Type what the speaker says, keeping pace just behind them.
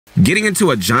Getting into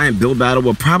a giant build battle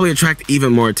will probably attract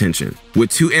even more attention.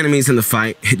 With 2 enemies in the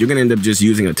fight, you're gonna end up just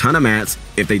using a ton of mats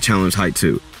if they challenge height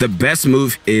 2. The best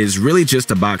move is really just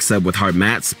to box up with hard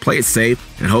mats, play it safe,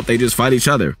 and hope they just fight each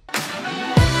other.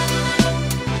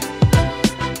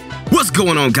 What's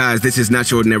going on, guys? This is Not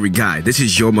Your Ordinary Guy. This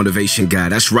is your motivation guy.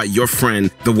 That's right, your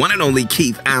friend, the one and only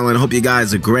Keith Allen. I hope you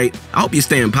guys are great. I hope you're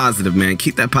staying positive, man.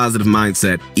 Keep that positive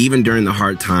mindset. Even during the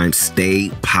hard times, stay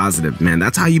positive, man.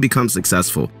 That's how you become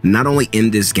successful, not only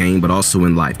in this game, but also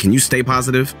in life. Can you stay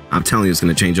positive? I'm telling you, it's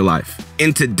going to change your life.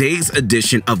 In today's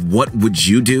edition of What Would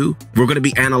You Do, we're going to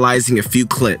be analyzing a few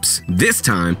clips, this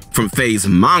time from FaZe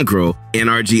Mongraal,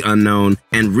 NRG Unknown,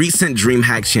 and recent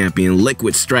DreamHack champion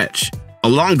Liquid Stretch.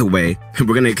 Along the way, we're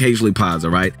going to occasionally pause, all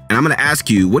right? And I'm going to ask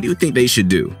you, what do you think they should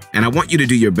do? And I want you to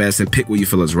do your best and pick what you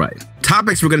feel is right.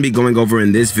 Topics we're going to be going over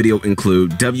in this video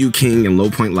include W King and low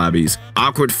point lobbies,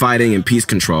 awkward fighting and peace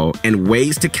control, and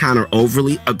ways to counter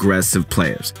overly aggressive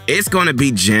players. It's going to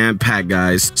be jam-packed,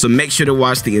 guys, so make sure to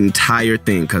watch the entire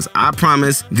thing because I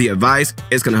promise the advice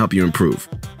is going to help you improve.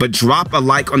 But drop a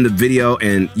like on the video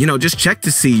and, just check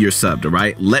to see you're subbed, all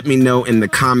right? Let me know in the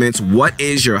comments what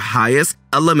is your highest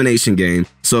elimination game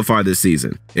so far this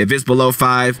season. If it's below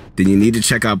 5, then you need to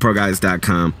check out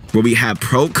ProGuides.com, where we have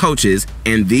pro coaches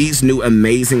and these new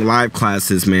amazing live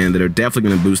classes, man, that are definitely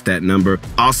going to boost that number.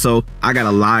 Also, I got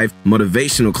a live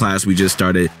motivational class we just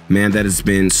started, man, that has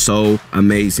been so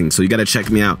amazing. So you got to check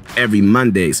me out every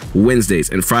Mondays, Wednesdays,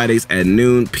 and Fridays at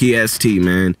noon PST,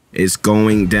 man. It's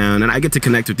going down, and I get to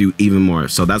connect with you even more.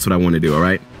 So that's what I want to do, all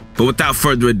right? But without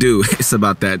further ado, it's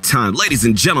about that time. Ladies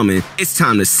and gentlemen, it's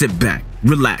time to sit back,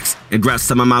 relax, and grab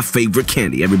some of my favorite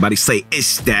candy. Everybody say,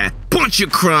 it's that Bunch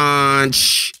of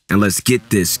Crunch. And let's get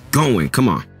this going. Come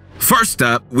on. First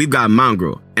up, we've got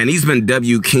Mongraal, and he's been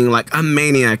W King like a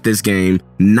maniac this game.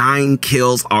 9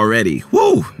 kills already.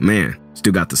 Woo, man,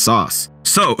 still got the sauce.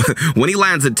 So, when he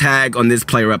lands a tag on this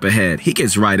player up ahead, he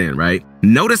gets right in, right?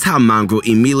 Notice how Mongraal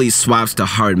immediately swaps to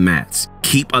hard mats.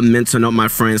 Keep a mental note, my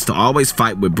friends, to always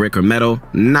fight with brick or metal,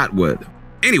 not wood.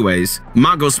 Anyways,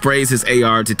 Mongraal sprays his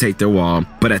AR to take their wall,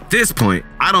 but at this point,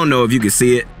 I don't know if you can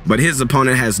see it, but his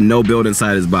opponent has no build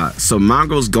inside his box, so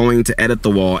Mongraal's going to edit the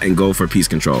wall and go for peace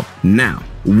control. Now,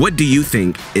 what do you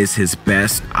think is his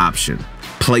best option?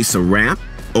 Place a ramp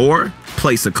or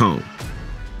place a cone?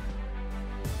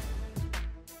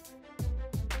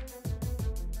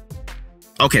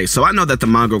 Okay, so I know that the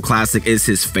Mongraal Classic is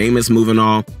his famous move and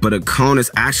all, but a cone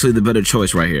is actually the better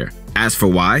choice right here. As for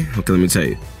why, okay, let me tell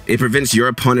you. It prevents your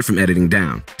opponent from editing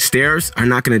down. Stairs are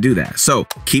not going to do that. So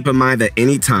keep in mind that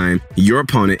anytime your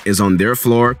opponent is on their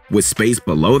floor with space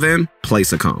below them,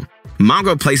 place a cone.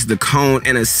 Mongraal places the cone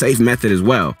in a safe method as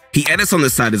well. He edits on the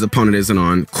side his opponent isn't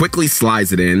on, quickly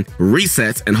slides it in,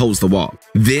 resets, and holds the wall.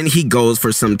 Then he goes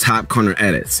for some top corner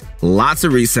edits. Lots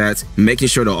of resets, making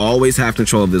sure to always have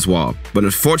control of this wall. But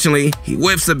unfortunately, he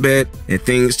whiffs a bit, and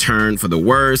things turn for the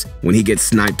worse when he gets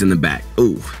sniped in the back.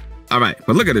 Ooh. Alright,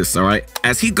 but look at this, alright?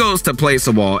 As he goes to place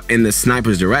a wall in the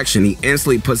sniper's direction, he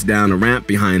instantly puts down a ramp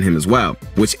behind him as well,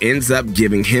 which ends up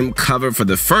giving him cover for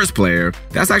the first player.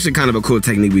 That's actually kind of a cool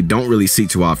technique we don't really see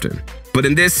too often. But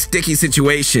in this sticky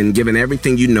situation, given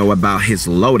everything you know about his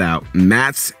loadout,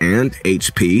 mats, and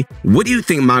HP, what do you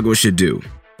think Mongraal should do?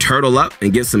 Turtle up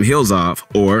and get some heals off,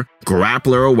 or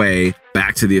grappler away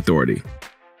back to the authority?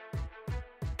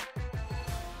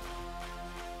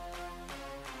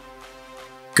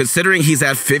 Considering he's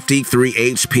at 53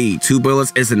 HP, 2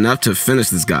 bullets is enough to finish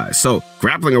this guy, so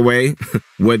grappling away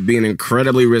would be an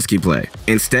incredibly risky play.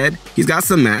 Instead, he's got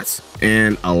some mats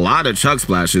and a lot of chug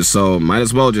splashes, so might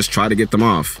as well just try to get them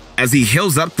off. As he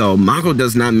heals up though, Mongraal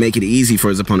does not make it easy for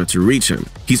his opponent to reach him.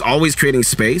 He's always creating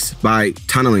space by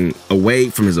tunneling away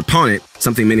from his opponent,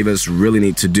 something many of us really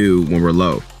need to do when we're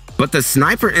low. But the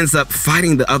sniper ends up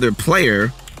fighting the other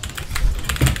player.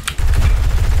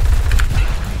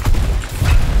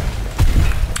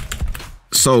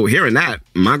 So hearing that,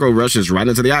 Mongraal rushes right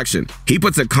into the action. He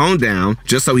puts a cone down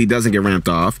just so he doesn't get ramped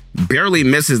off, barely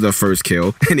misses the first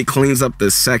kill, and he cleans up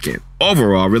the second.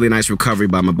 Overall, really nice recovery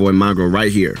by my boy Mongraal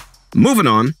right here. Moving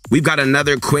on, we've got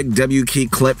another quick W key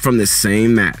clip from the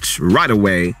same match. Right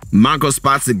away, Mongraal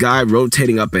spots a guy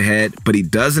rotating up ahead, but he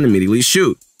doesn't immediately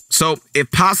shoot. So, if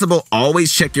possible,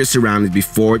 always check your surroundings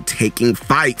before taking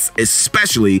fights,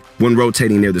 especially when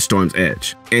rotating near the storm's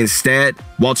edge. Instead,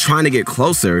 while trying to get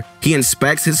closer, he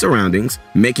inspects his surroundings,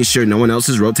 making sure no one else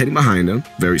is rotating behind him.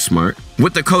 Very smart.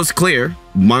 With the coast clear,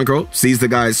 Mongraal sees the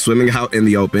guy swimming out in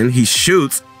the open. He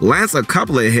shoots, lands a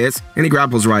couple of hits, and he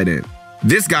grapples right in.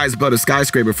 This guy's built a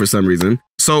skyscraper for some reason.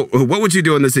 So, what would you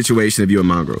do in this situation if you were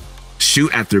Mongraal?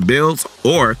 shoot at their builds,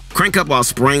 or crank up while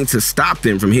spraying to stop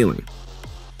them from healing.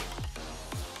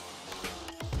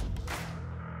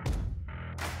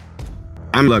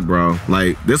 Look, bro,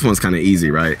 like, this one's kind of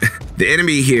easy, right? The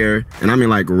enemy here, and I mean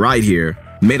like right here,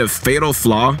 made a fatal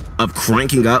flaw of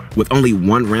cranking up with only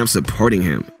one ramp supporting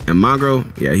him. And Mongraal,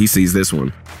 yeah, he sees this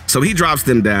one. So he drops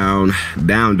them down,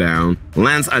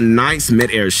 lands a nice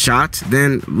mid-air shot.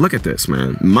 Then look at this,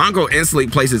 man. Mongraal instantly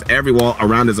places every wall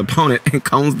around his opponent and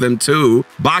cones them too,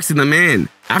 boxing them in.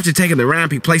 After taking the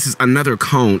ramp, he places another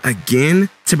cone again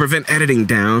to prevent editing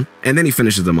down, and then he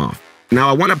finishes them off. Now,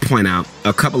 I want to point out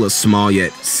a couple of small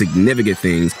yet significant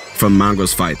things from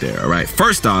Mongraal's fight there, all right?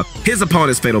 First off, his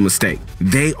opponent's fatal mistake.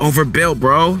 They overbuilt,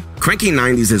 bro. Cranking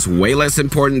 90s is way less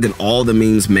important than all the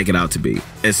memes make it out to be,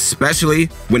 especially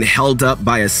when held up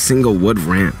by a single wood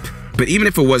ramp. But even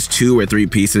if it was 2 or 3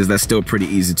 pieces, that's still pretty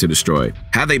easy to destroy.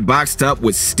 Had they boxed up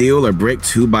with steel or brick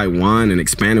 2x1 and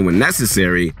expanded when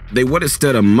necessary, they would have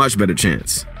stood a much better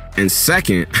chance. And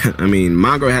second, I mean,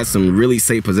 Mongraal had some really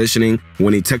safe positioning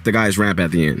when he took the guy's ramp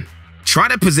at the end. Try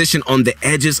to position on the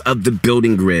edges of the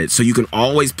building grid so you can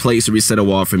always place or reset a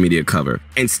wall for immediate cover,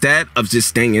 instead of just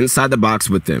staying inside the box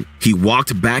with them. He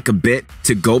walked back a bit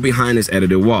to go behind his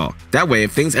edited wall. That way,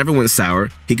 if things ever went sour,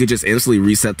 he could just instantly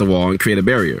reset the wall and create a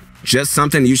barrier. Just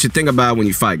something you should think about when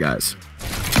you fight, guys.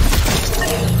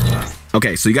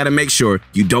 Okay, so you gotta make sure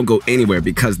you don't go anywhere,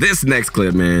 because this next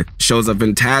clip, man, shows a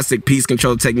fantastic piece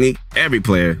control technique every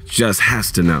player just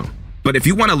has to know. But if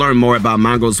you want to learn more about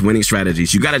Mongraal's winning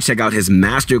strategies, you gotta check out his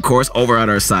master course over at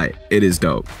our site. It is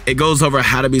dope. It goes over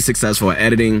how to be successful at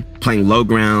editing, playing low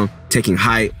ground, taking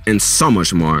height, and so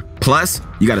much more. Plus,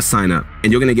 you gotta sign up,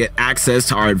 and you're gonna get access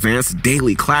to our advanced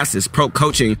daily classes, pro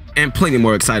coaching, and plenty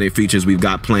more exciting features we've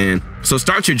got planned. So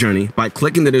start your journey by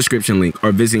clicking the description link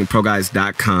or visiting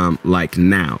ProGuides.com like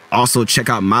now. Also, check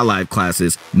out my live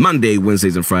classes Monday,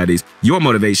 Wednesdays, and Fridays. Your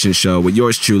motivation show with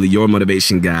yours truly, your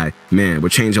motivation guy. Man, we're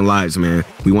changing lives, man.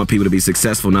 We want people to be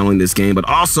successful not only in this game, but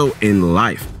also in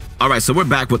life. Alright, so we're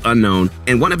back with Unknown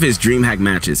in one of his DreamHack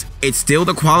matches. It's still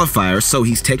the qualifier, so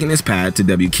he's taking his pad to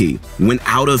W key when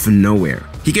out of nowhere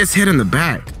he gets hit in the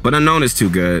back, but Unknown is too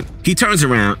good. He turns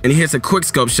around and he hits a quick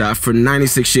scope shot for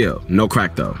 96 shield. No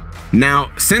crack though.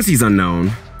 Now, since he's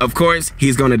Unknown, of course,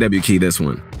 he's going to W key this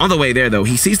one. On the way there, though,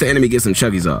 he sees the enemy get some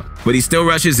chuggies off, but he still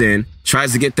rushes in,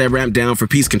 tries to get that ramp down for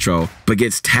piece control, but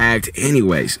gets tagged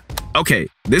anyways. Okay,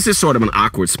 this is sort of an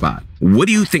awkward spot. What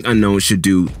do you think Unknown should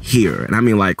do here? And I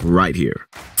mean like right here.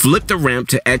 Flip the ramp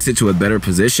to exit to a better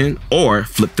position, or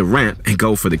flip the ramp and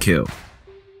go for the kill.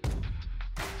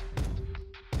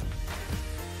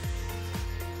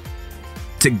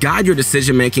 To guide your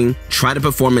decision making, try to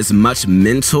perform as much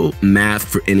mental math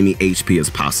for enemy HP as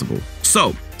possible.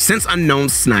 So, since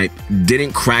Unknown's snipe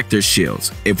didn't crack their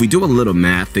shields, if we do a little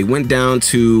math, they went down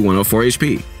to 104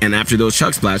 HP. And after those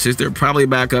chug splashes, they're probably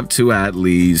back up to at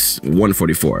least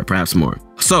 144, perhaps more.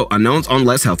 So, Unknown's on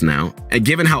less health now, and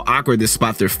given how awkward this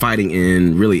spot they're fighting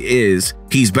in really is,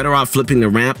 he's better off flipping the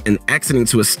ramp and exiting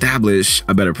to establish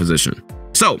a better position.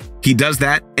 So, he does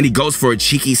that, and he goes for a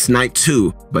cheeky snipe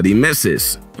too, but he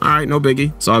misses. Alright, no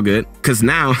biggie, it's all good, because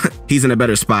now he's in a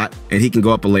better spot, and he can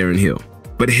go up a layer and heal.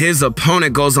 But his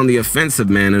opponent goes on the offensive,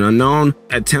 man, and Unknown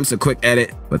attempts a quick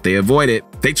edit, but they avoid it.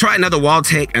 They try another wall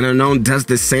take, and Unknown does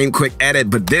the same quick edit,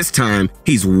 but this time,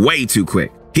 he's way too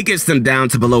quick. He gets them down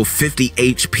to below 50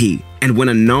 HP, and when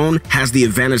Unknown has the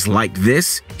advantage like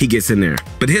this, he gets in there.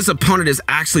 But his opponent is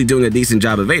actually doing a decent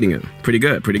job evading him. Pretty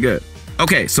good, pretty good.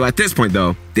 Okay, so at this point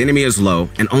though, the enemy is low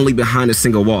and only behind a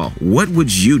single wall. What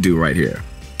would you do right here?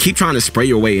 Keep trying to spray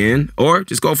your way in, or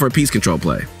just go for a piece control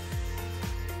play?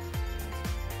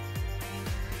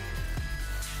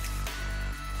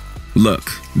 Look,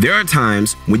 there are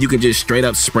times when you can just straight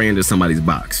up spray into somebody's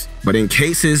box, but in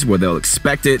cases where they'll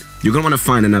expect it, you're gonna wanna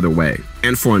find another way.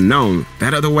 And for Unknown,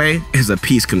 that other way is a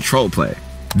piece control play.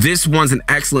 This one's an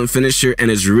excellent finisher and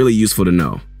is really useful to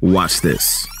know. Watch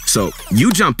this. So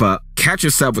you jump up, catch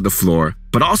yourself with the floor,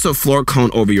 but also floor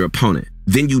cone over your opponent.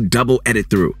 Then you double edit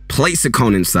through, place a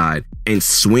cone inside, and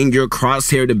swing your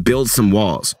crosshair to build some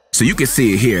walls. So you can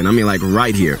see it here, and I mean like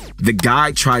right here. The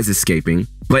guy tries escaping,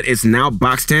 but it's now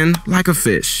boxed in like a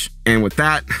fish. And with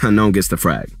that, Unknown gets the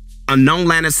frag. Unknown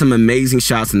landed some amazing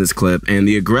shots in this clip, and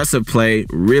the aggressive play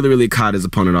really caught his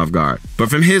opponent off guard. But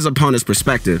from his opponent's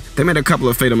perspective, they made a couple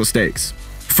of fatal mistakes.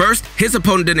 First, his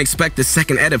opponent didn't expect the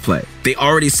second edit play. They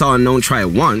already saw Unknown try it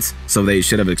once, so they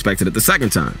should have expected it the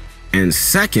second time. And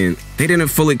second, they didn't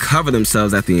fully cover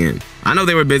themselves at the end. I know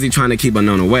they were busy trying to keep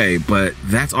Unknown away, but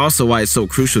that's also why it's so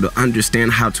crucial to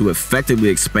understand how to effectively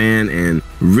expand and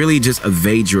really just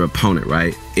evade your opponent,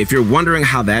 right? If you're wondering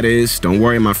how that is, don't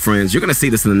worry, my friends, you're gonna see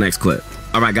this in the next clip.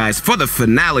 Alright guys, for the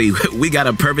finale, we got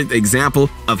a perfect example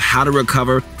of how to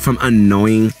recover from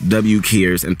annoying W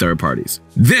keyers and third parties.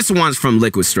 This one's from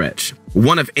Liquid Stretch,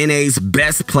 one of NA's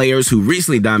best players who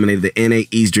recently dominated the NA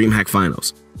East DreamHack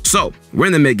Finals. So, we're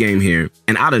in the mid-game here,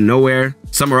 and out of nowhere,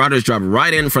 some Marauders drop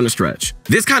right in front of Stretch.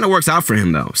 This kind of works out for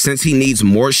him though, since he needs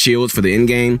more shields for the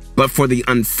endgame, but for the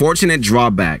unfortunate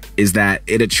drawback is that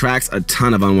it attracts a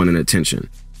ton of unwanted attention.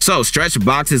 So Stretch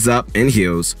boxes up and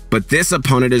heals, but this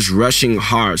opponent is rushing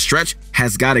hard. Stretch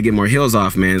has got to get more heals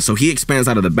off, man, so he expands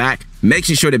out of the back,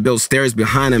 making sure to build stairs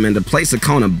behind him and to place a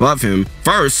cone above him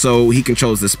first so he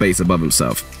controls the space above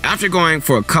himself. After going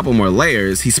for a couple more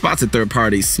layers, he spots a third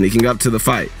party sneaking up to the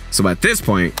fight. So at this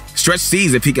point, Stretch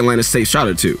sees if he can land a safe shot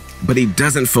or two, but he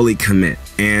doesn't fully commit.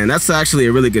 And that's actually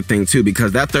a really good thing too,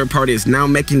 because that third party is now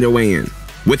making their way in.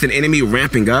 With an enemy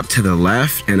ramping up to the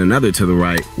left and another to the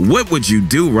right, what would you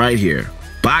do right here?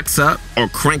 Box up or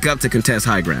crank up to contest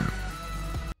high ground?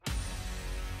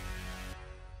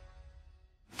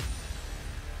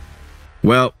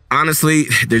 Well, honestly,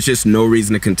 there's just no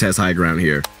reason to contest high ground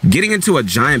here. Getting into a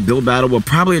giant build battle will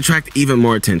probably attract even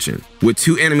more attention. With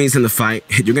two enemies in the fight,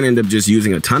 you're gonna end up just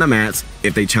using a ton of mats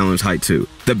if they challenge height too.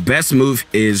 The best move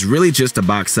is really just to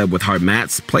box up with hard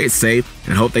mats, play it safe,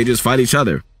 and hope they just fight each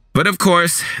other. But of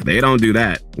course, they don't do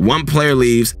that. One player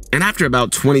leaves, and after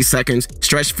about 20 seconds,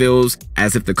 Stretch feels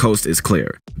as if the coast is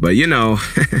clear. But you know,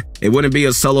 it wouldn't be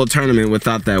a solo tournament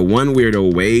without that one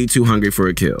weirdo way too hungry for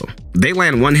a kill. They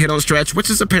land one hit on Stretch, which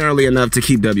is apparently enough to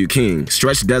keep W king.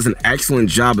 Stretch does an excellent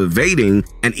job evading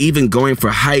and even going for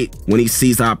height when he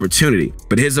sees the opportunity.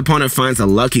 But his opponent finds a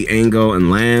lucky angle and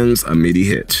lands a meaty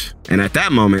hit. And at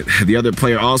that moment, the other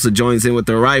player also joins in with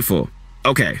their rifle.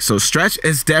 Okay, so Stretch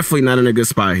is definitely not in a good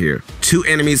spot here. Two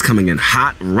enemies coming in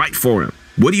hot right for him.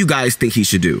 What do you guys think he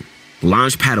should do?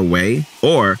 Launch pad away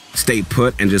or stay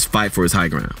put and just fight for his high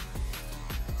ground?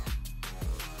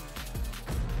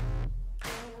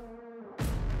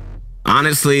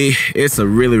 Honestly, it's a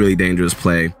really dangerous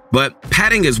play, but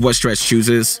padding is what Stretch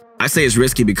chooses. I say it's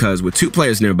risky because with two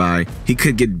players nearby, he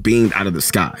could get beamed out of the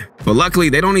sky. But luckily,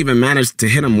 they don't even manage to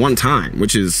hit him one time,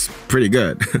 which is pretty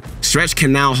good. Stretch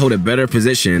can now hold a better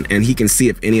position and he can see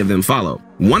if any of them follow.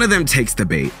 One of them takes the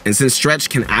bait, and since Stretch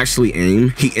can actually aim,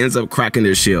 he ends up cracking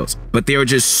their shields. But they are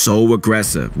just so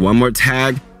aggressive. One more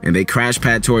tag, and they crash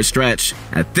pad towards Stretch.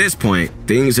 At this point,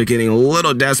 things are getting a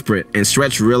little desperate, and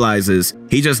Stretch realizes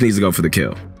he just needs to go for the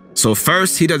kill. So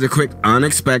first, he does a quick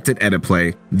unexpected edit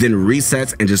play, then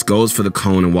resets and just goes for the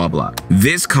cone and wall block.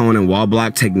 This cone and wall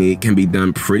block technique can be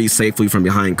done pretty safely from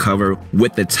behind cover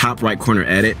with the top right corner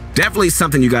edit. Definitely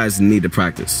something you guys need to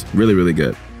practice. Really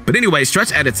good. But anyway,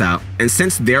 Stretch edits out, and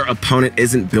since their opponent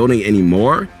isn't building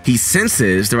anymore, he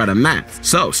senses they're out of mats.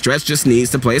 So Stretch just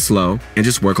needs to play slow and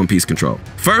just work on piece control.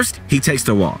 First, he takes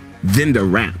the wall, then the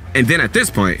ramp. And then at this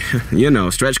point, you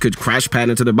know, Stretch could crash pad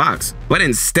into the box. But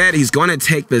instead, he's going to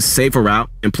take the safer route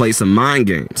and play some mind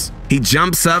games. He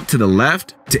jumps up to the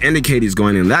left to indicate he's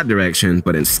going in that direction,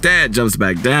 but instead jumps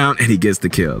back down and he gets the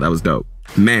kill. That was dope.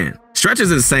 Man, Stretch is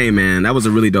insane, man. That was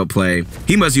a really dope play.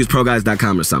 He must use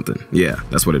ProGuides.com or something. Yeah,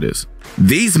 that's what it is.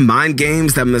 These mind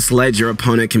games that mislead your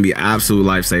opponent can be absolute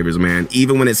lifesavers, man,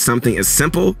 even when it's something as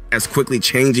simple as quickly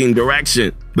changing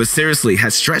direction. But seriously,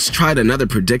 has Stretch tried another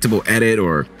predictable edit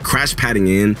or crash padding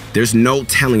in? There's no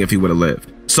telling if he would have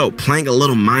lived. So playing a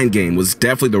little mind game was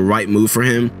definitely the right move for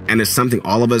him, and it's something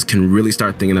all of us can really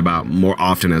start thinking about more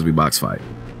often as we box fight.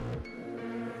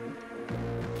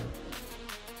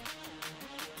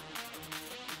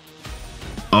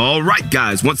 Alright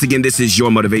guys, once again, this is your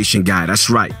motivation guy. That's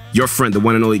right, your friend, the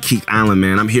one and only Keith Allen,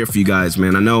 man. I'm here for you guys,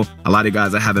 man. I know a lot of you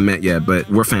guys I haven't met yet, but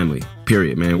we're family.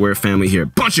 Period, man. We're a family here.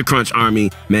 Bunch of Crunch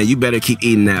Army. Man, you better keep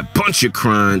eating that bunch of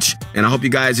crunch. And I hope you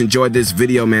guys enjoyed this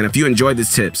video, man. If you enjoyed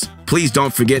these tips, please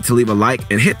don't forget to leave a like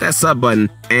and hit that sub button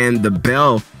and the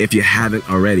bell if you haven't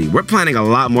already. We're planning a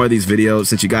lot more of these videos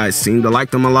since you guys seem to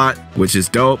like them a lot, which is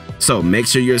dope. So make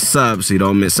sure you're subbed so you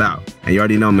don't miss out. And you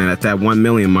already know, man, at that 1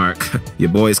 million mark, your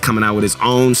boy's coming out with his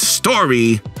own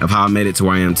story of how I made it to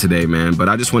where I am today, man. But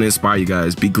I just want to inspire you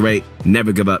guys. Be great.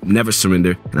 Never give up. Never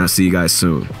surrender. And I'll see you guys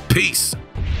soon. Peace.